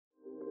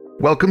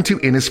Welcome to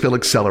Innisfil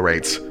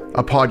Accelerates,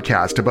 a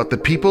podcast about the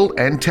people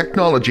and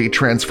technology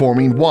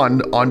transforming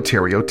one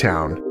Ontario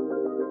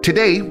town.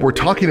 Today, we're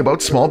talking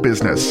about small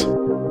business.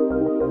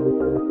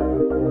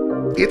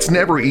 It's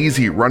never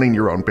easy running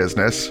your own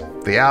business.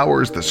 The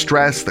hours, the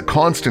stress, the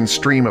constant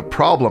stream of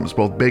problems,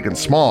 both big and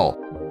small.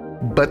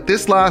 But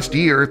this last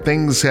year,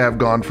 things have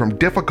gone from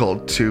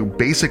difficult to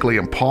basically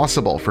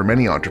impossible for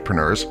many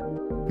entrepreneurs.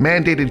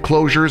 Mandated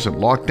closures and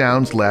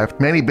lockdowns left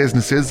many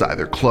businesses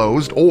either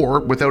closed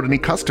or without any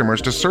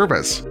customers to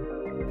service.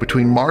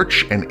 Between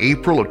March and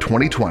April of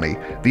 2020,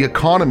 the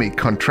economy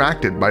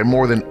contracted by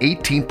more than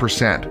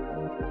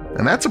 18%.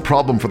 And that's a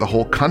problem for the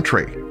whole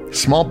country.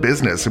 Small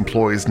business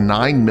employs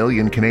 9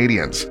 million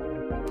Canadians.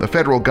 The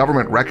federal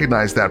government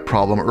recognized that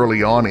problem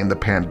early on in the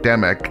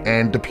pandemic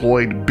and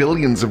deployed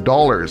billions of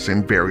dollars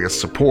in various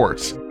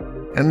supports.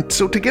 And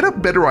so to get a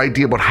better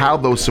idea about how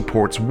those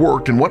supports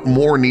worked and what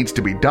more needs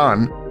to be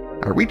done,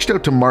 I reached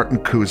out to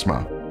Martin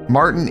Kuzma.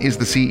 Martin is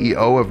the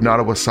CEO of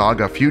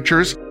Nottawasaga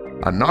Futures,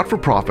 a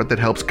not-for-profit that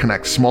helps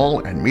connect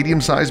small and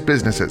medium-sized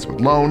businesses with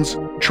loans,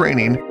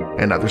 training,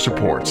 and other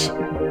supports.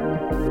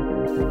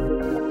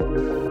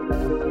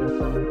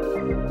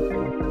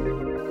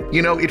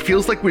 You know, it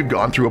feels like we've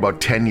gone through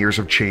about 10 years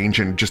of change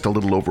in just a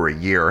little over a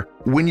year.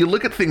 When you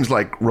look at things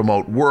like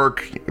remote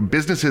work,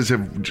 businesses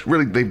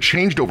they've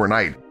changed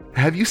overnight.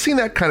 Have you seen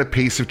that kind of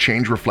pace of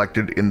change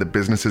reflected in the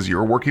businesses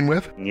you're working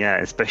with? Yeah,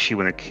 especially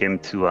when it came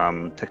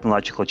to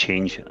technological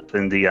change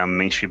in the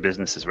mainstream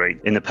businesses, right?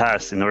 In the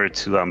past, in order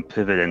to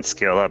pivot and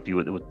scale up, it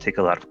would take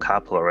a lot of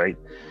capital, right?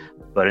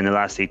 But in the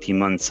last 18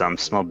 months,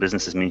 small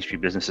businesses,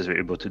 mainstream businesses are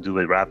able to do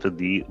it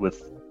rapidly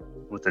with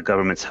the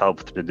government's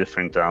help through the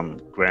different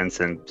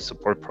grants and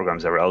support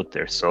programs that are out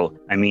there. So,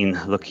 I mean,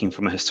 looking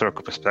from a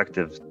historical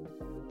perspective,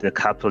 the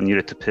capital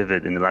needed to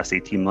pivot in the last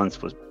 18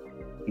 months was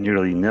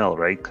nearly nil,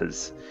 right?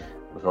 Because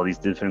with all these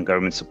different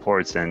government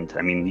supports, and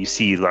I mean, you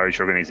see large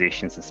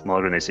organizations and small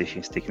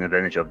organizations taking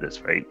advantage of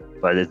this, right?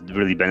 But it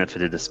really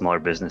benefited the smaller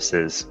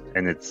businesses,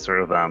 and it's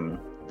sort of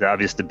the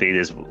obvious debate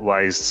is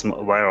why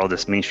are all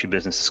these mainstream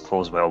businesses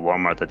closed while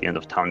Walmart at the end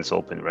of town is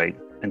open, right?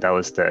 And that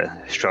was the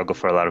struggle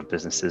for a lot of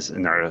businesses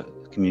in our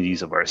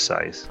communities of our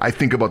size. I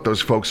think about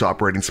those folks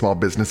operating small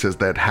businesses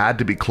that had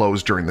to be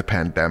closed during the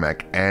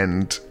pandemic,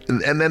 and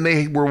then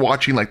they were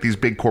watching like these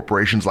big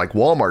corporations like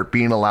Walmart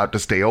being allowed to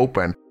stay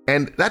open.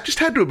 And that just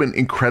had to have been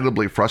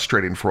incredibly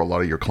frustrating for a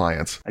lot of your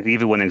clients. I can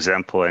give you one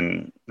example,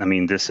 and I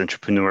mean, this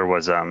entrepreneur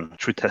was a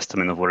true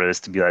testament of what it is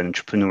to be an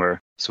entrepreneur.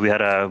 So we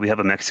have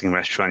a Mexican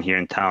restaurant here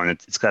in town.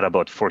 It's got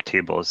about 4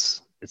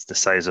 tables. It's the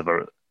size of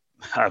a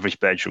average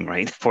bedroom,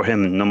 right? For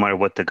him, no matter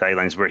what the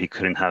guidelines were, he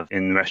couldn't have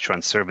in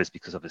restaurant service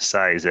because of his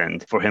size.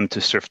 And for him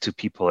to serve 2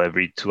 people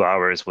every 2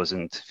 hours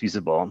wasn't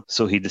feasible.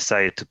 So he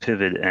decided to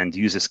pivot and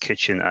use his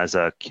kitchen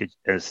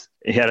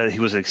he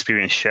was an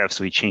experienced chef.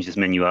 So he changed his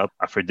menu up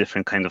for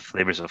different kind of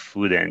flavors of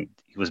food. And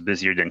he was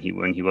busier than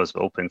when he was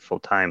open full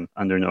time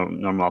under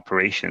normal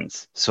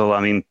operations. So,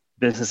 I mean,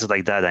 businesses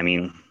like that, I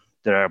mean,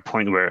 there are a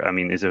point where, I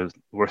mean, is it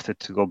worth it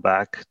to go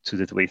back to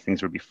the way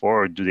things were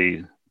before, or do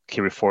they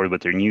carry forward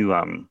with their new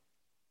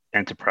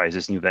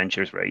enterprises, new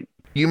ventures, right?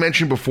 You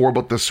mentioned before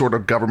about the sort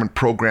of government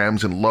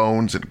programs and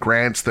loans and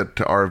grants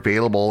that are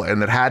available and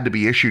that had to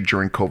be issued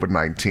during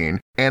COVID-19.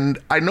 And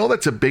I know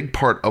that's a big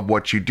part of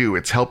what you do.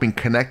 It's helping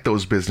connect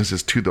those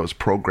businesses to those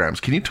programs.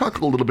 Can you talk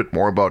a little bit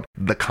more about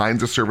the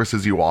kinds of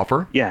services you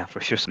offer? Yeah,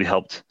 for sure. So we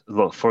helped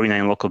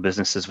 49 local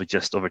businesses with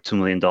just over $2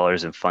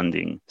 million in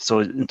funding. So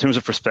in terms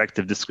of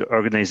perspective, this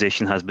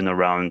organization has been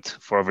around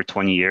for over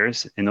 20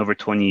 years. In over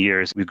 20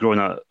 years, we've grown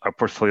our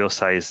portfolio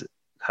size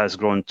has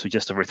grown to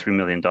just over $3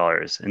 million.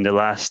 In the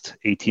last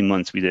 18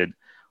 months, we did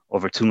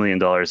over $2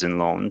 million in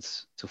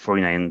loans to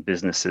 49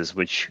 businesses,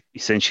 which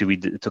essentially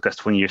it took us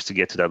 20 years to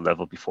get to that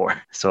level before.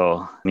 So,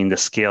 I mean, the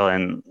scale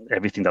and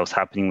everything that was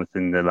happening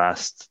within the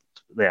last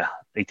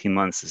 18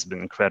 months has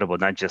been incredible,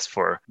 not just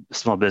for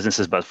small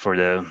businesses, but for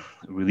the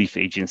relief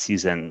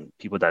agencies and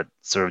people that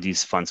serve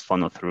these funds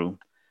funnel through.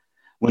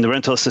 When the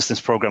rental assistance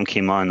program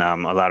came on,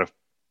 a lot of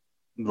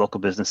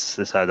local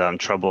businesses had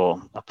trouble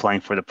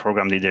applying for the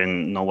program. They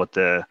didn't know what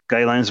the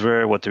guidelines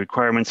were, what the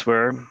requirements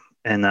were.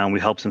 And we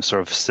helped them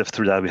sort of sift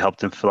through that. We helped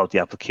them fill out the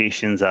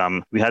applications.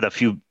 We had a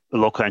few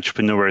local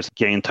entrepreneurs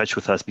getting in touch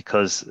with us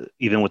because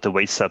even with the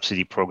wage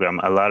subsidy program,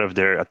 a lot of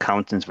their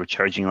accountants were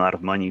charging a lot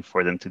of money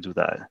for them to do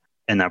that.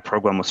 And our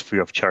program was free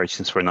of charge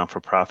since we're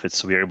not-for-profit.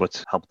 So we were able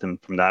to help them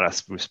from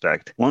that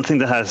respect. One thing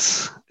that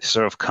has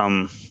sort of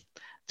come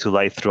to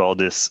light through all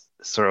this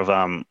sort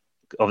of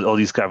all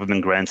these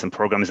government grants and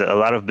programs, that a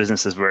lot of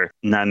businesses were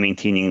not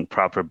maintaining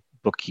proper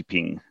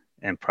bookkeeping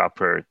and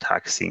proper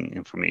taxing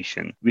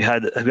information. We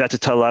had to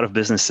tell a lot of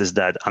businesses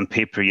that on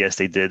paper, yes,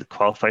 they did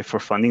qualify for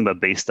funding,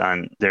 but based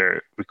on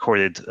their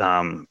recorded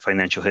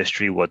financial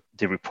history, what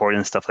they report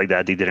and stuff like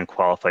that, they didn't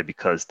qualify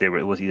because it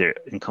was either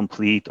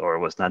incomplete or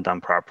was not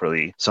done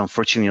properly. So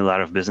unfortunately, a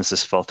lot of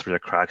businesses fell through the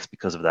cracks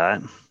because of that.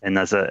 And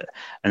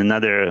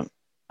another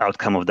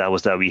outcome of that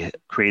was that we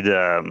created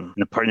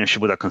in a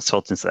partnership with our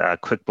consultants a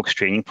QuickBooks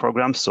training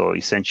program. So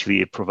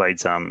essentially it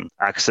provides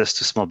access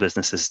to small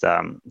businesses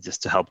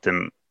just to help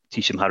them,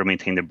 teach them how to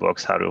maintain their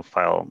books, how to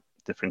file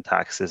different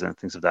taxes and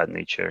things of that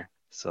nature.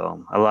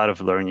 So a lot of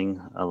learning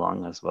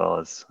along, as well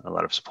as a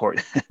lot of support.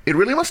 It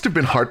really must have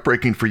been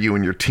heartbreaking for you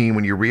and your team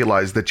when you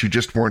realized that you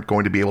just weren't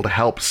going to be able to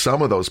help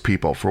some of those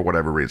people for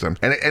whatever reason.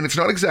 And it's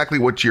not exactly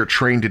what you're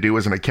trained to do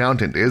as an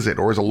accountant, is it?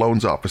 Or as a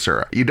loans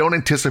officer. You don't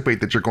anticipate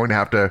that you're going to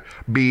have to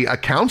be a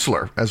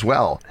counselor as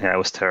well. Yeah, it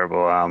was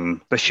terrible,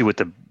 especially with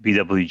the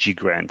BWG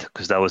grant,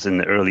 because that was in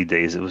the early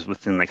days. It was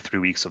within like 3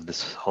 weeks of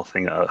this whole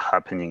thing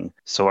happening.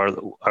 So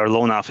our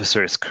loan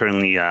officer is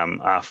currently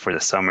off for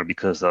the summer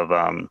because of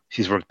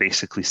she's worked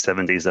basically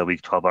 7 days a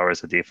week, 12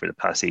 hours a day for the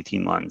past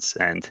 18 months.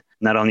 And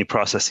not only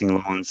processing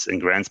loans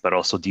and grants, but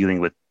also dealing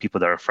with people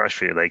that are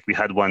frustrated. Like we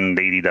had one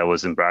lady that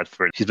was in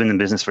Bradford. She's been in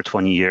business for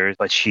 20 years,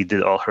 but she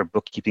did all her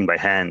bookkeeping by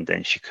hand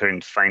and she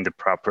couldn't find the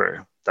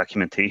proper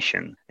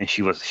documentation. And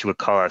she would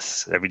call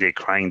us every day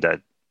crying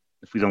that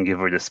if we don't give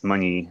her this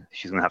money,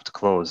 she's going to have to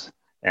close.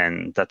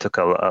 And that took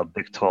a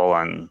big toll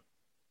on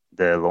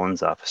the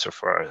loans officer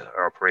for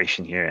our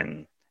operation here.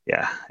 And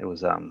yeah, it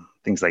was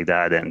things like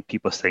that. And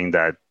people saying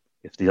that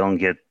if they don't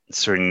get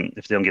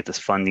this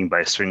funding by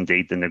a certain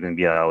date, then they're going to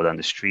be out on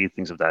the street,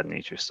 things of that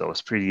nature. So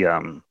it's pretty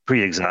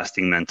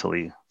exhausting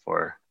mentally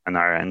on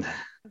our end.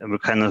 And we're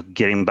kind of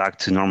getting back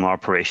to normal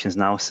operations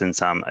now since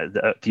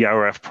the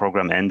RRF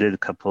program ended a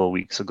couple of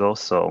weeks ago.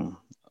 So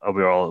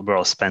we're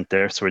all spent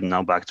there. So we're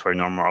now back to our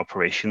normal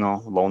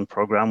operational loan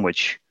program,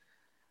 which,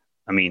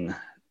 I mean,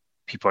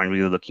 people aren't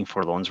really looking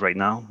for loans right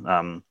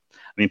now.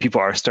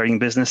 People are starting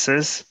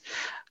businesses.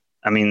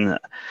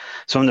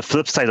 So on the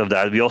flip side of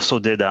that, we also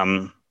did,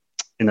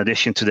 in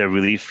addition to the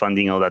relief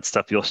funding, all that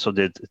stuff, we also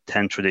did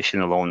 10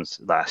 traditional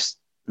loans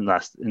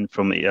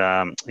from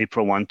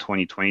April 1,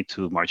 2020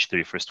 to March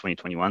 31st,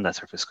 2021. That's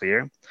our fiscal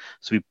year.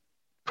 So we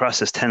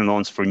processed 10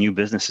 loans for new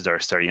businesses that are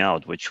starting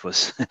out, which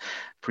was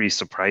pretty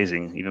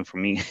surprising, even for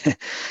me.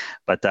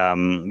 But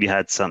we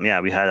had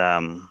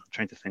I'm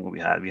trying to think what we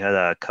had. We had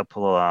a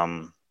couple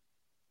of,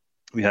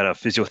 we had a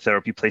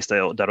physiotherapy place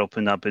that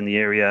opened up in the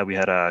area. We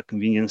had a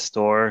convenience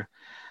store.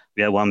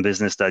 We had one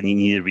business that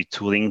needed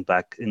retooling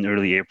back in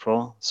early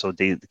April. So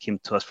they came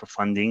to us for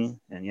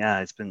funding. And yeah,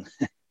 it's been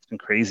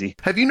crazy.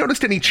 Have you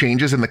noticed any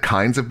changes in the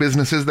kinds of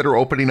businesses that are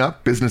opening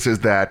up? Businesses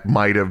that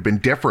might have been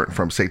different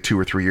from, say, 2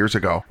 or 3 years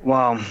ago?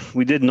 Well,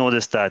 we did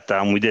notice that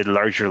we did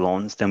larger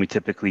loans than we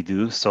typically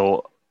do.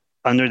 So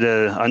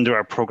under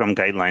our program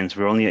guidelines,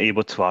 we're only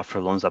able to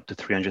offer loans up to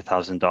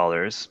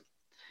 $300,000.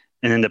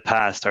 And in the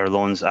past, our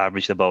loans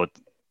averaged about,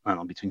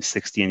 between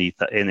 60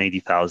 and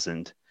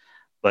 80,000.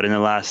 But in the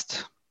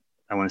last,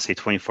 I want to say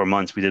 24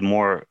 months, we did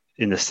more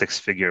in the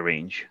six-figure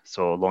range.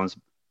 So loans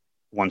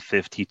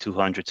 150,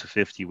 200,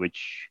 250,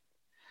 which,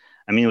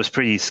 it was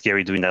pretty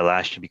scary doing that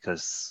last year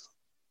because,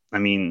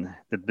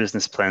 the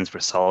business plans were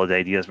solid, the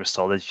ideas were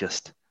solid, it's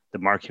just the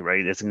market,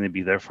 right? It's going to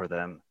be there for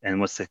them. And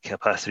what's the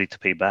capacity to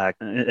pay back?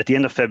 At the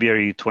end of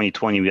February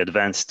 2020, we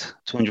advanced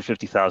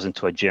 $250,000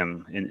 to a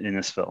gym in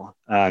Innisfil.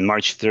 On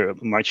March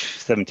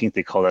 17th,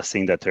 they called us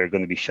saying that they're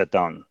going to be shut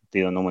down.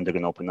 They don't know when they're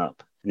going to open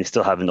up. And they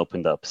still haven't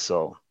opened up.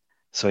 So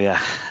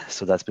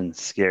that's been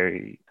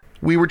scary.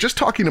 We were just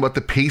talking about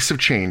the pace of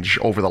change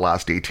over the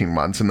last 18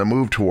 months and the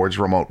move towards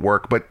remote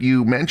work, but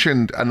you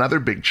mentioned another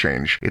big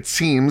change, it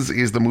seems,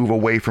 is the move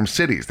away from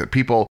cities, that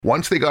people,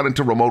 once they got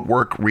into remote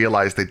work,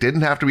 realized they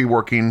didn't have to be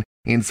working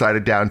inside a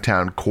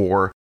downtown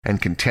core and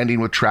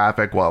contending with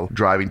traffic while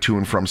driving to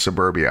and from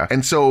suburbia.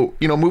 And so,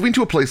 moving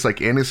to a place like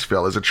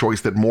Innisfil is a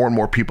choice that more and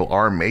more people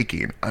are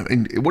making.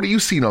 What are you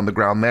seeing on the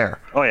ground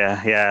there? Oh,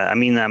 yeah.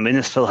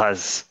 Innisfil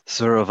has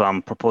sort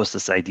of proposed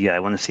this idea. I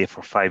want to say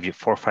for 4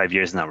 or 5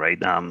 years now, right?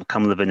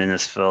 Come live in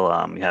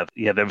Innisfil.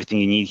 You have everything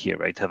you need here,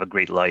 right? To have a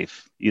great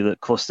life. You live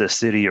close to the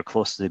city, you're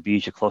close to the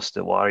beach, you're close to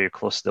the water, you're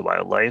close to the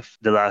wildlife.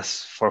 The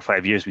last 4 or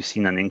 5 years, we've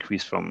seen an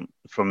increase from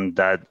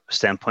that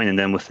standpoint. And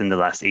then within the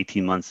last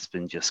 18 months, it's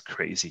been just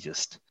crazy.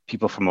 Just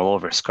people from all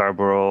over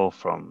Scarborough,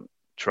 from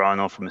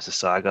Toronto, from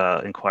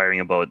Mississauga, inquiring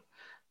about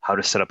how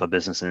to set up a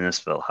business in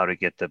Innisfil, how to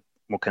get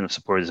what kind of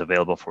support is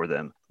available for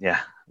them. Yeah.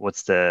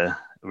 What's the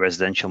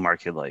residential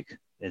market like?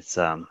 It's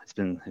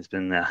been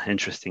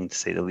interesting to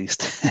say the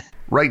least.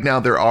 Right now,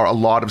 there are a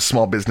lot of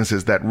small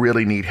businesses that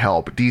really need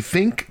help. Do you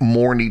think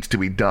more needs to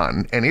be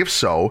done? And if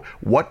so,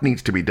 what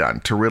needs to be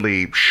done to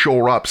really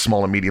shore up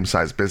small and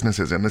medium-sized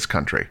businesses in this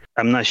country?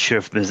 I'm not sure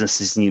if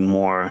businesses need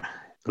more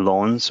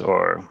loans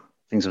or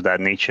things of that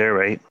nature,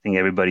 right? I think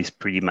everybody's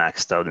pretty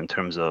maxed out in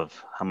terms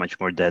of how much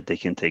more debt they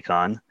can take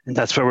on. And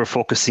that's why we're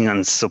focusing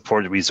on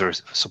support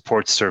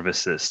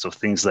services. So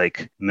things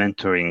like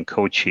mentoring,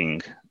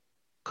 coaching,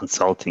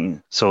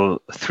 consulting.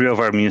 So 3 of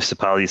our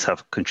municipalities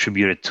have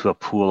contributed to a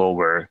pool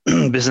where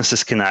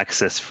businesses can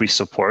access free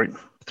support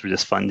through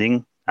this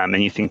funding.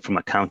 Anything from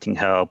accounting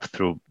help,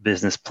 through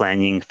business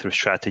planning, through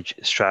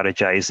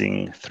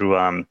strategizing,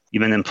 through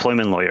even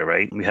employment lawyer,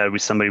 right? We had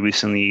somebody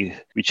recently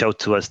reach out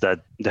to us that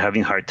they're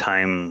having a hard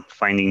time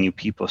finding new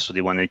people. So they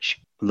want to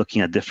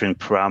looking at different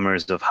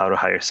parameters of how to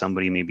hire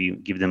somebody, maybe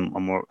give them a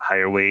more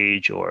higher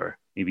wage or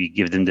maybe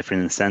give them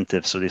different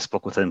incentives. So they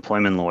spoke with an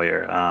employment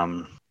lawyer.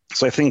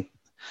 So I think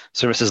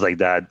services like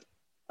that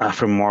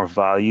offer more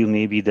value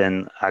maybe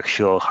than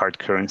actual hard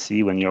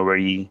currency when you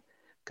already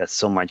got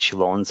so much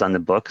loans on the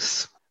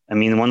books. I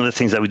mean, one of the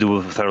things that we do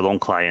with our loan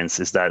clients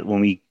is that when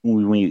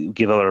we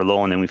give out our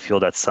loan and we feel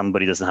that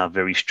somebody doesn't have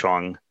very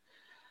strong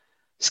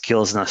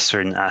skills in a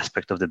certain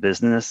aspect of the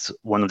business,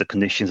 one of the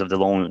conditions of the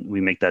loan, we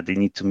make that they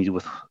need to meet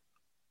with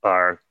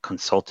our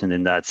consultant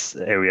in that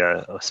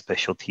area of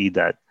specialty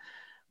that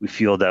we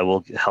feel that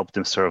will help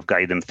them sort of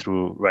guide them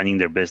through running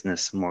their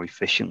business more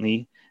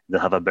efficiently.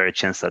 They'll have a better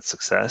chance at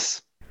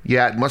success.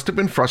 Yeah, it must have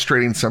been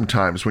frustrating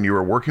sometimes when you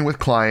were working with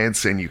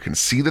clients and you can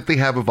see that they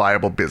have a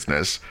viable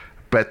business,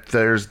 but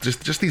there's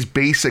just these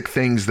basic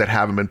things that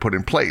haven't been put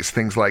in place.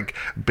 Things like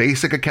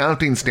basic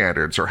accounting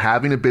standards or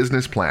having a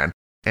business plan.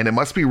 And it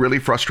must be really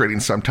frustrating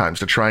sometimes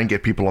to try and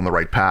get people on the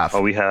right path.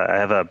 Oh, I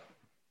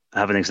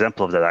have an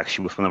example of that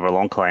actually with one of our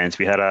loan clients.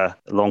 We had a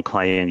loan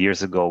client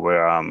years ago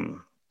where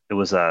it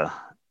was a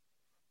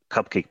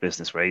cupcake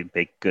business, right?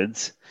 Baked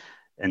goods.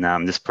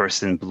 And this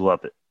person blew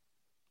up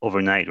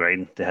overnight,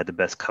 right? They had the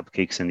best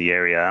cupcakes in the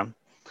area.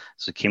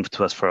 So they came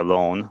to us for a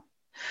loan,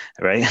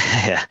 right?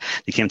 Yeah,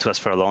 they came to us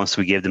for a loan.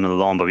 So we gave them a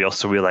loan, but we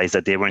also realized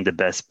that they weren't the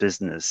best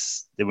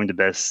business. They weren't the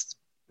best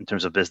in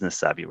terms of business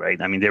savvy,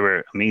 right? I mean, they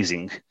were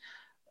amazing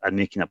at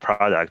making a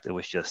product. It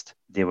was just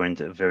they weren't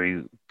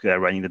very good at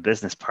running the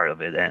business part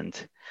of it. And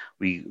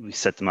we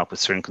set them up with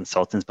certain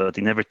consultants, but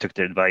they never took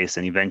their advice.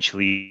 And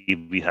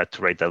eventually we had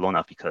to write that loan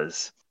off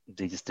because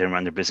they just didn't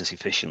run their business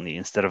efficiently.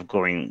 Instead of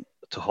going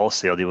to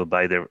wholesale, they would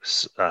buy their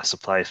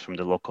supplies from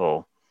the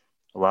local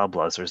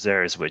Loblaws or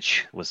Zehrs,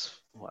 which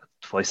was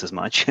twice as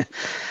much.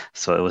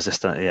 So it was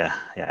just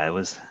it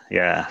was.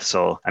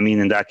 So I mean,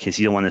 in that case,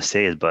 you don't want to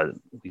say it, but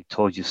we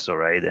told you so,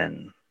 right?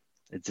 And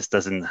it just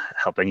doesn't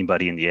help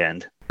anybody in the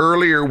end.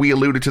 Earlier, we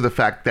alluded to the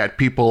fact that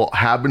people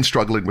have been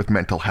struggling with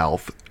mental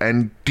health.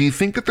 And do you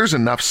think that there's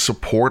enough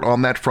support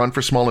on that front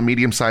for small and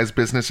medium-sized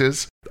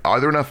businesses? Are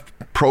there enough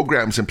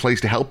programs in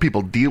place to help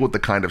people deal with the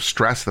kind of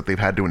stress that they've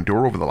had to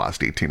endure over the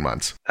last 18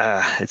 months?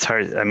 It's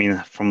hard. I mean,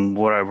 from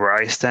where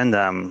I stand,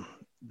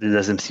 there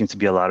doesn't seem to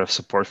be a lot of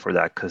support for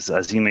that because,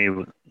 as you may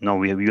know,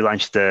 we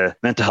launched the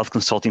mental health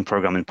consulting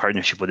program in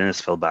partnership with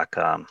Innisfil back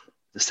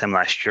this time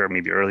last year,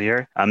 maybe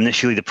earlier.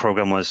 Initially, the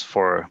program was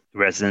for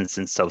residents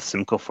in South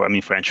Simcoe, for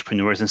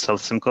entrepreneurs in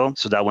South Simcoe.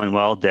 So that went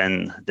well.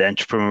 Then the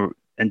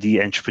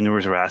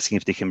entrepreneurs were asking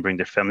if they can bring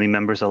their family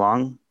members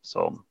along.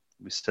 So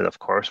we said, of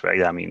course,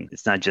 right? I mean,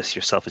 it's not just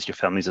yourself, it's your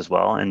families as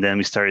well. And then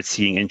we started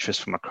seeing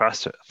interest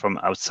from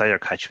outside our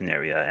catchment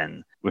area.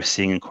 And we're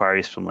seeing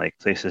inquiries from like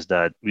places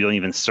that we don't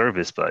even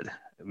service, but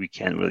we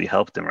can't really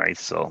help them, right?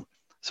 So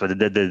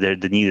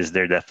the need is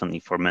there definitely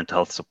for mental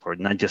health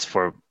support, not just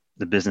for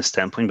the business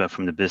standpoint, but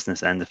from the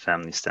business and the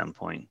family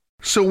standpoint.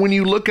 So when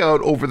you look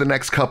out over the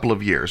next couple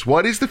of years,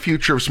 what is the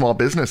future of small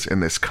business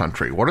in this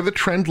country? What are the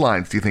trend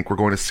lines do you think we're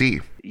going to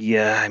see?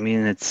 Yeah, I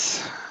mean,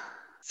 it's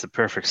a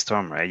perfect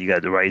storm, right? You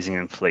got the rising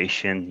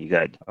inflation, you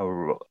got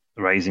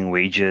rising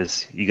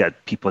wages, you got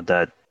people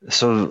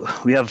so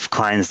we have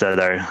clients that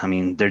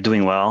they're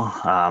doing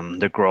well,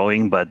 they're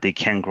growing, but they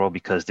can't grow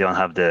because they don't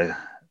have the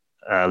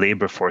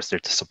labor force there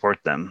to support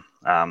them.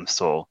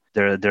 So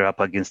they're up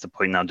against the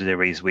point now, do they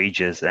raise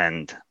wages?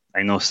 And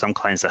I know some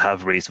clients that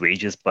have raised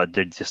wages, but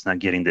they're just not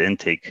getting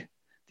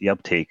the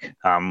uptake.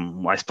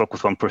 I spoke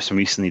with one person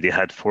recently, they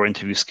had 4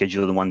 interviews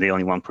scheduled and one day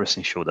only one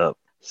person showed up.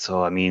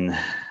 So, I mean,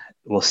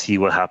 we'll see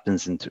what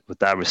happens with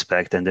that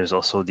respect. And there's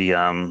also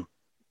the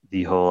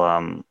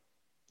whole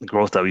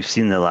growth that we've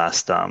seen in the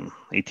last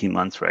 18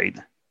 months, right?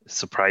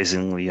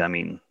 Surprisingly,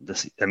 even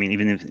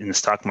in the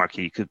stock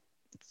market, you could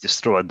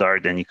just throw a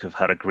dart and you could have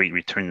had a great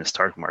return in the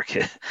stock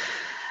market.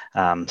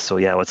 So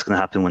yeah, what's going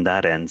to happen when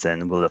that ends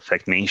and will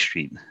affect Main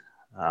Street?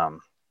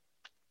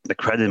 The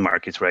credit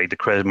markets, right? The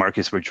credit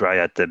markets were dry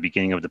at the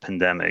beginning of the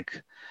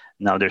pandemic.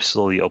 Now they're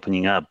slowly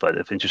opening up, but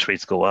if interest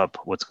rates go up,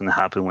 what's going to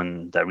happen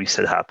when that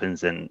reset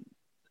happens and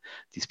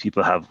these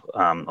people have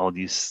all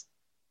these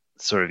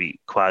sort of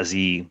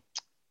quasi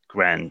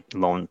grand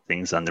loan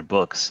things on their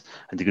books,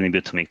 and they're going to be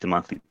able to make the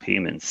monthly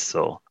payments.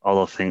 So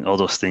all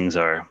those things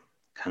are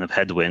kind of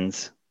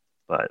headwinds.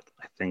 But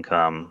I think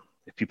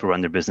if people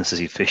run their businesses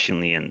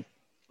efficiently and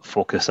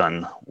focus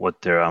on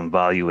what their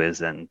value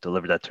is and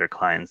deliver that to their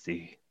clients,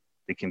 they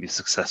can be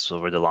successful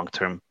over the long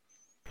term.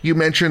 You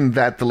mentioned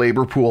that the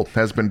labor pool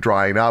has been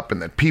drying up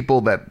and that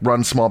people that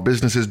run small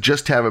businesses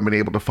just haven't been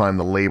able to find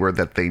the labor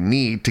that they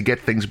need to get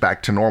things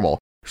back to normal.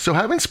 So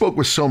having spoke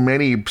with so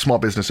many small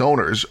business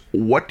owners,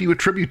 what do you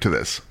attribute to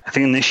this? I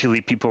think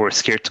initially people were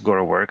scared to go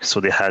to work,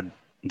 so they had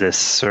this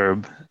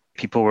CERB.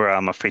 People were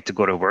afraid to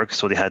go to work,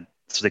 so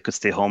they could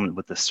stay home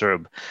with the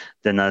CERB.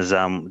 Then as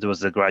there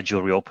was a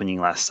gradual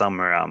reopening last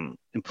summer,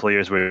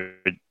 employers were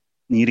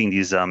needing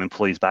these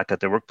employees back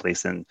at their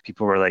workplace, and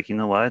people were like, you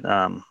know what,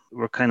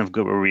 we're kind of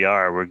good where we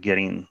are. We're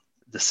getting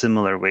the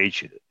similar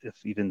wage,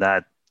 if even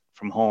that,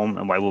 from home,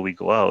 and why will we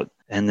go out?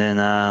 And then,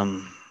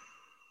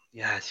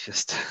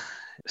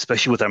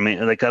 especially with our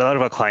like a lot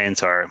of our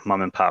clients are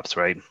mom and pops,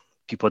 right?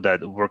 People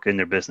that work in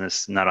their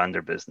business, not on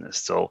their business.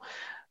 So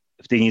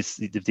if they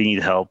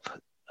need help,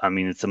 I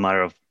mean, it's a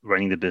matter of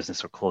running the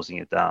business or closing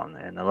it down.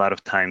 And a lot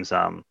of times,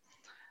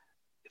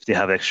 if they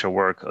have extra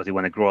work or they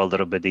want to grow a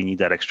little bit, they need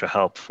that extra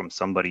help from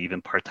somebody,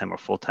 even part-time or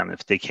full-time.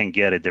 If they can't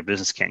get it, their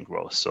business can't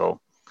grow. So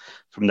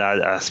from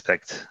that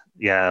aspect,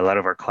 yeah, a lot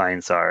of our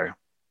clients are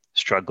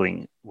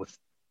struggling with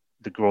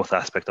the growth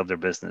aspect of their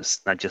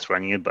business, not just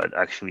running it, but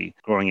actually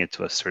growing it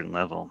to a certain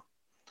level.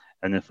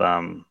 And if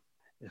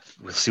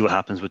we'll see what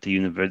happens with the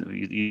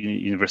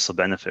universal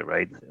benefit,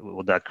 right?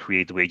 Will that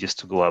create wages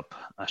to go up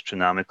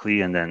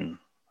astronomically and then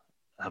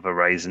have a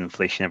rise in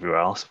inflation everywhere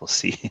else? We'll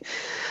see.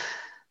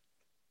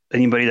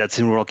 Anybody that's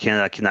in rural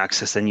Canada can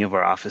access any of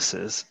our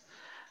offices.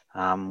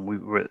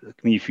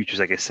 Community Futures,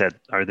 like I said,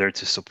 are there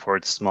to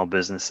support small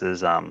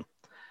businesses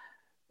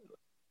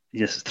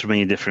just through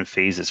many different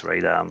phases,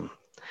 right?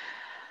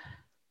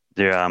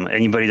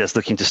 Anybody that's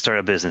looking to start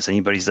a business,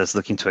 anybody that's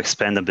looking to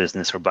expand a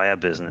business or buy a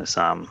business,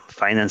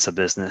 finance a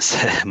business,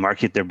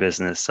 market their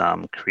business,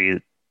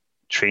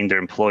 train their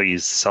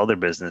employees, sell their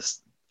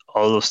business,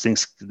 all those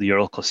things,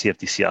 your local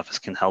CFTC office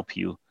can help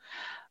you.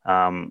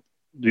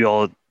 We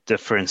all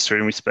differ in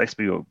certain respects,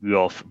 but we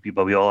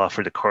all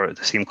offer the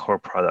same core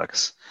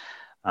products.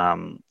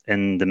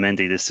 And the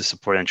mandate is to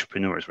support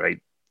entrepreneurs, right?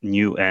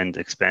 New and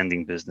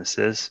expanding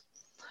businesses,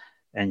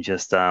 and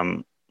just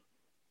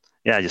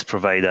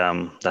provide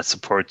that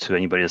support to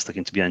anybody that's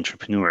looking to be an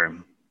entrepreneur.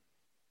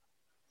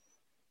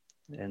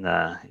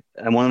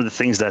 And one of the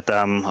things that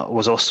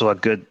was also a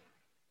good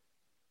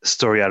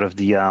story out of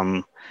the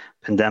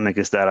pandemic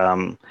is that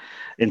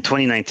in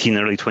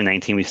early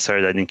 2019, we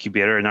started an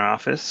incubator in our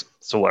office.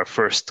 So our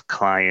first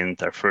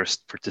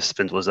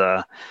participant was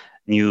a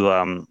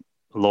new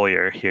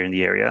lawyer here in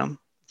the area.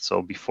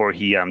 So before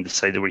he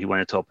decided where he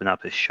wanted to open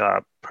up his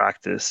shop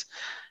practice,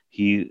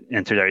 he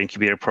entered our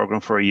incubator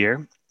program for a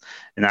year.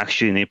 And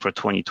actually in April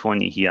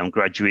 2020, he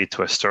graduated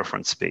to our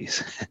storefront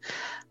space.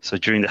 So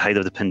during the height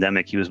of the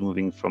pandemic, he was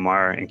moving from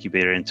our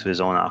incubator into his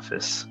own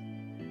office.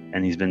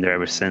 And he's been there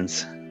ever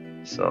since.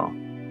 So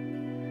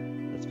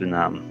it's been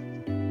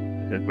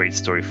a great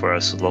story for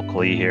us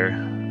locally here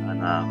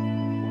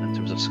and in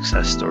terms of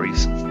success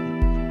stories.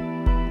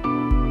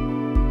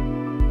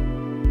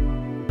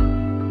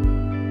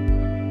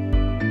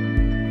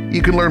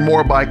 You can learn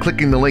more by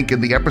clicking the link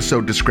in the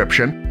episode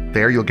description.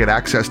 There you'll get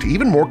access to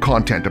even more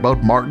content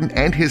about Martin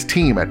and his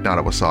team at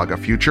Nottawasaga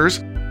Futures.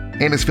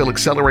 Innisfil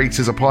Accelerates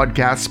is a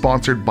podcast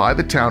sponsored by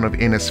the town of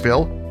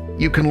Innisfil.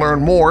 You can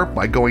learn more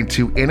by going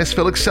to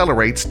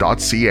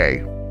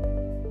innisfilaccelerates.ca.